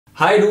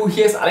Hi du,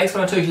 hier ist Alex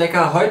von Natürlich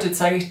Lecker. Heute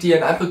zeige ich dir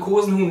ein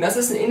Aprikosenhuhn. Das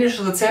ist ein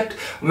indisches Rezept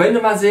und wenn du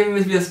mal sehen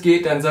willst, wie das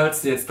geht, dann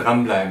sollst du jetzt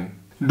dranbleiben.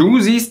 Du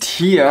siehst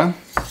hier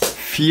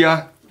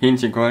 4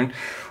 Hähnchenkeulen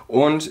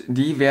und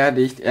die werde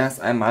ich erst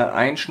einmal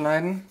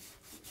einschneiden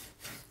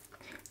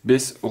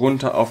bis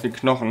runter auf die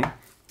Knochen.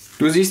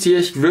 Du siehst hier,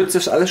 ich würze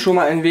das alles schon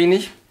mal ein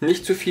wenig,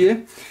 nicht zu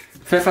viel.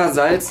 Pfeffer,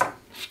 Salz,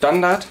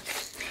 Standard.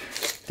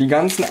 Die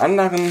ganzen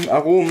anderen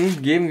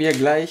Aromen geben wir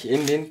gleich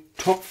in den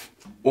Topf.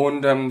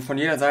 Und von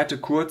jeder Seite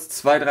kurz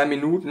 2-3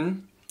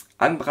 Minuten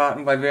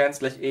anbraten, weil wir werden es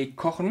gleich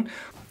kochen.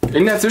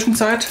 In der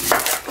Zwischenzeit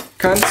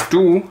kannst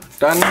du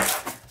dann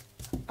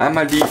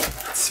einmal die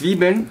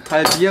Zwiebeln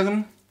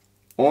halbieren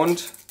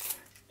und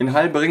in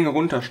halbe Ringe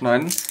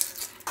runterschneiden.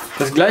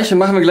 Das gleiche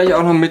machen wir gleich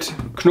auch noch mit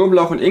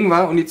Knoblauch und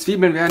Ingwer. Und die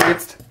Zwiebeln werden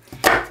jetzt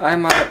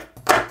einmal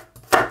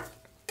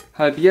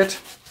halbiert,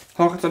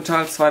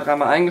 horizontal 2-3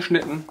 Mal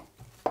eingeschnitten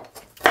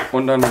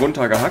und dann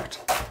runtergehackt.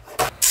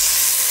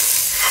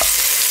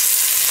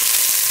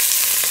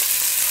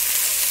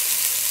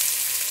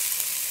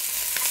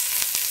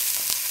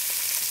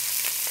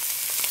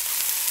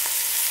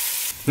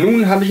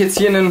 Nun habe ich jetzt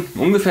hier ein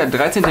ungefähr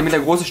 3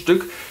 cm großes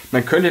Stück.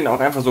 Man könnte ihn auch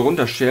einfach so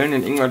runterschälen,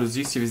 den Ingwer, du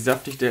siehst hier, wie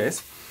saftig der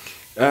ist.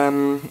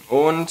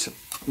 Und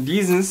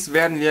dieses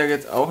werden wir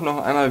jetzt auch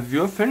noch einmal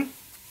würfeln.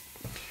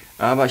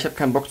 Aber ich habe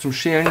keinen Bock zum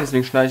Schälen,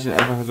 deswegen schneide ich den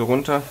einfach so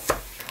runter.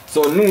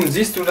 So, nun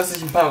siehst du, dass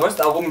sich ein paar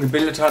Röstaromen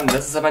gebildet haben.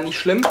 Das ist aber nicht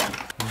schlimm.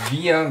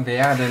 Wir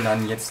werden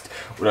dann jetzt,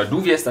 oder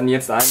du wirst dann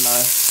jetzt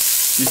einmal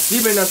die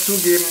Zwiebeln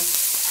dazugeben.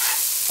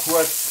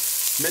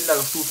 Kurz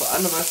mittlere Stufe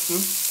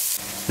anrösten.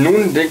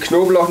 Nun den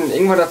Knoblauch und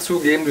den Ingwer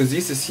dazugeben. Du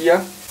siehst es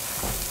hier.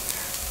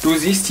 Du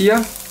siehst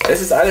hier,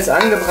 es ist alles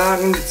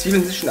angebraten, die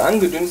Zwiebeln sind schon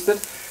angedünstet.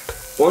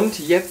 Und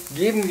jetzt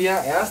geben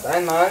wir erst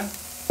einmal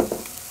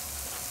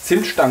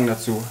Zimtstangen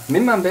dazu.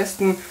 Nimm am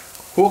besten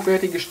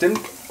hochwertige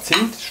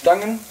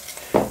Zimtstangen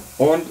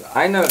und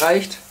eine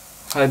reicht,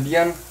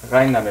 halbieren,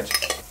 rein damit.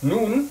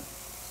 Nun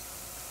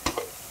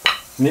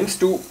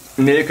nimmst du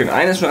Nelken.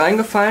 Eine ist schon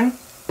reingefallen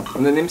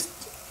und dann nimmst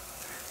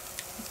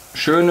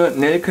schöne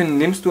Nelken,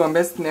 nimmst du am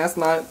besten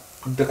erstmal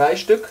 3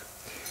 Stück,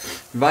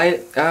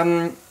 weil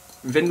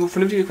wenn du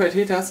vernünftige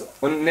Qualität hast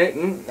und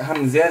Nelken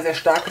haben ein sehr, sehr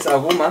starkes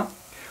Aroma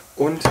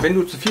und wenn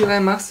du zu viel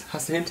reinmachst,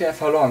 hast du hinterher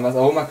verloren. Das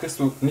Aroma kriegst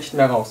du nicht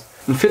mehr raus.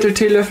 Ein Viertel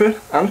Teelöffel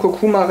an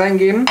Kurkuma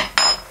reingeben.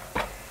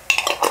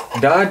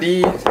 Da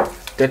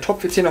der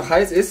Topf jetzt hier noch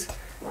heiß ist,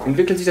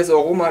 entwickelt sich das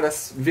Aroma,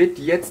 das wird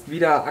jetzt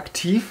wieder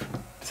aktiv.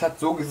 Das hat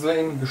so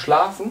gesehen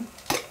geschlafen.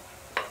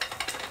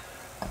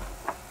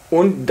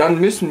 Und dann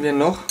müssen wir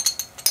noch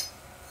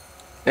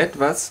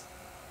etwas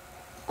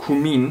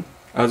Kumin,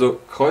 also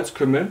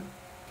Kreuzkümmel,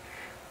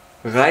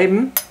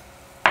 reiben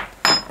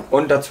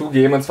und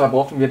dazugeben. Und zwar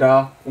brauchen wir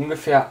da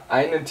ungefähr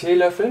einen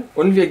Teelöffel.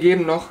 Und wir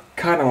geben noch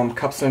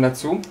Kardamomkapseln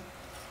dazu.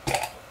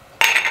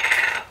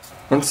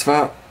 Und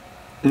zwar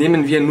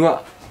nehmen wir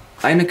nur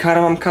eine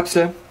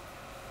Kardamomkapsel.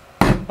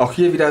 Auch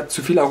hier wieder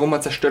zu viel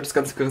Aroma zerstört das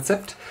ganze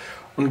Rezept.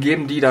 Und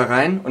geben die da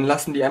rein und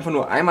lassen die einfach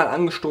nur einmal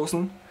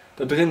angestoßen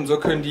da drin. So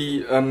können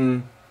die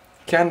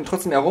Kerne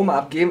trotzdem Aroma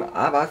abgeben,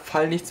 aber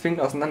fallen nicht zwingend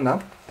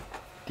auseinander.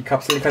 Die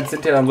Kapseln kannst du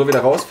hinterher dann so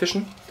wieder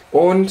rausfischen.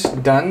 Und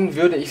dann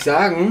würde ich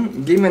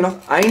sagen, geben wir noch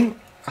einen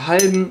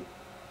halben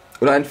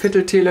oder ein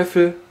Viertel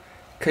Teelöffel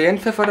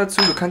Cayennepfeffer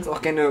dazu. Du kannst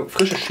auch gerne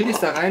frische Chilis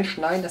da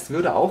reinschneiden, das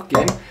würde auch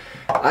gehen.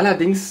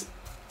 Allerdings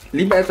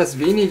lieber etwas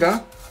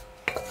weniger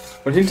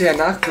und hinterher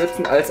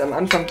nachwürzen als am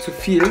Anfang zu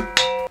viel.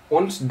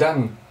 Und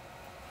dann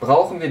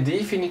brauchen wir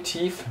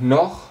definitiv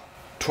noch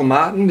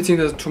Tomaten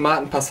bzw.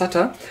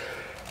 Tomatenpassata.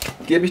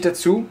 Gebe ich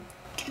dazu.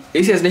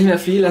 Ist jetzt nicht mehr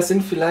viel, das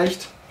sind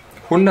vielleicht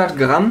 100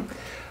 Gramm.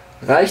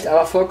 Reicht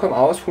aber vollkommen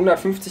aus.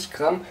 150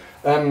 Gramm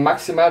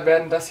maximal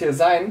werden das hier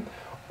sein.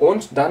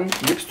 Und dann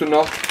gibst du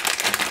noch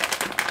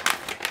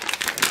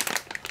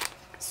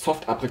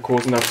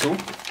Soft-Aprikosen dazu.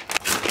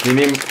 Wir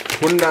nehmen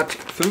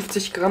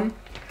 150 Gramm.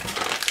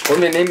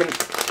 Und wir nehmen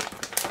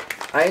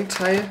ein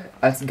Teil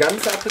als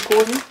ganze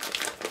Aprikosen.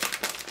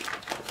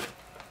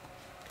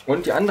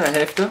 Und die andere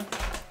Hälfte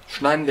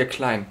schneiden wir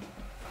klein.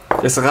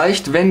 Es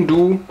reicht, wenn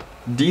du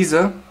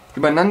diese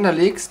übereinander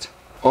legst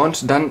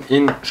und dann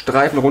in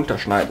Streifen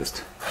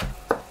runterschneidest.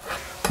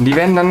 Und die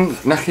werden dann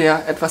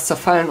nachher etwas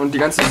zerfallen und die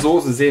ganze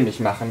Soße sämig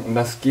machen. Und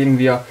das geben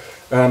wir,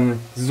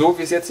 so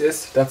wie es jetzt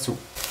ist, dazu.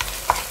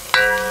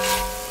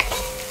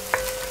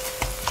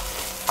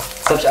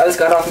 Das habe ich alles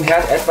gerade auf dem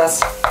Herd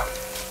etwas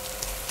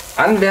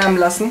anwärmen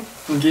lassen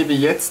und gebe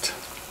jetzt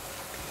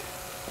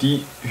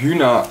die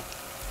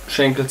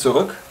Hühnerschenkel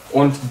zurück.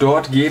 Und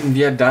dort geben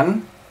wir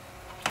dann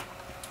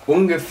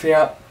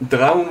ungefähr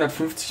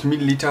 350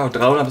 Milliliter,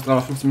 300 bis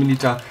 350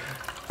 Milliliter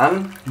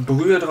an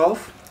Brühe drauf.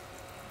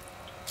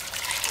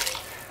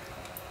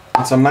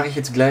 Und zwar mache ich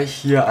jetzt gleich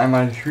hier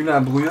einmal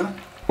Hühnerbrühe.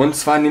 Und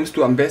zwar nimmst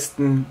du am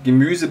besten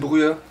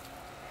Gemüsebrühe.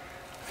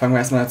 Fangen wir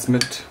erstmal jetzt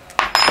mit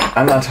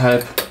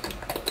 1,5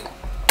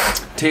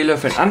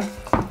 Teelöffeln an.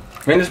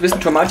 Wenn du es ein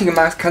bisschen tomatig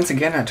magst, kannst du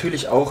gerne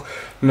natürlich auch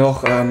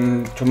noch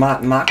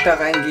Tomatenmark da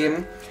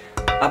reingeben.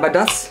 Aber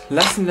das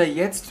lassen wir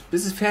jetzt,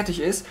 bis es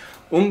fertig ist,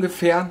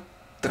 ungefähr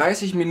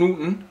 30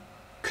 Minuten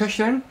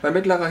köcheln bei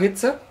mittlerer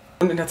Hitze.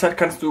 Und in der Zeit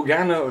kannst du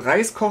gerne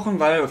Reis kochen,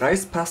 weil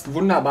Reis passt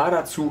wunderbar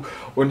dazu.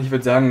 Und ich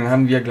würde sagen, dann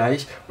haben wir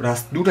gleich, oder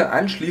hast du dann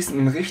anschließend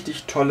ein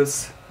richtig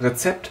tolles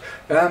Rezept.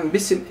 Ein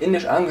bisschen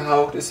indisch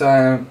angehaucht, ist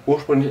ein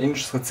ursprünglich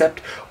indisches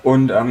Rezept.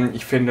 Und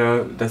ich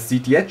finde, das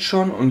sieht jetzt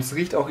schon und es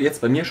riecht auch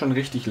jetzt bei mir schon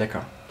richtig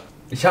lecker.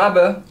 Ich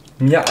habe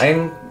mir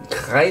einen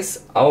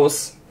Kreis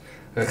aus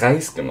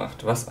Reis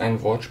gemacht. Was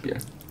ein Wortspiel.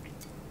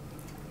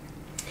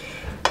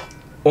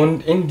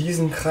 Und in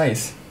diesen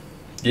Kreis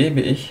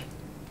gebe ich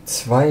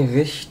 2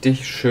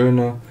 richtig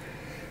schöne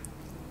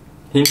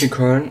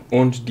Hähnchenkeulen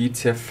und die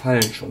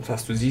zerfallen schon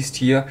fast. Du siehst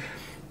hier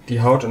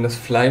die Haut und das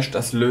Fleisch,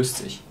 das löst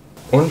sich.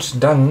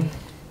 Und dann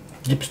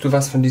gibst du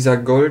was von dieser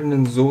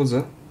goldenen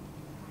Soße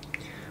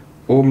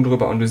oben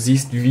drüber und du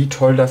siehst, wie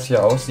toll das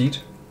hier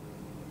aussieht.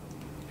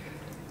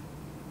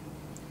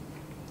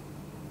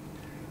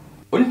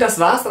 Und das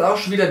war's dann auch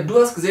schon wieder. Du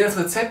hast gesehen, das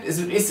Rezept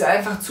ist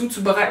einfach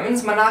zuzubereiten. Wenn du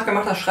es mal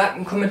nachgemacht hast, schreib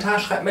einen Kommentar,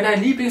 schreib mir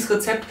dein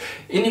Lieblingsrezept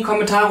in die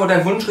Kommentare oder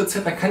dein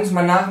Wunschrezept, dann kannst du es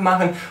mal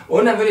nachmachen.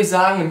 Und dann würde ich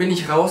sagen, dann bin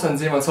ich raus, dann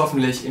sehen wir uns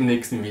hoffentlich im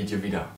nächsten Video wieder.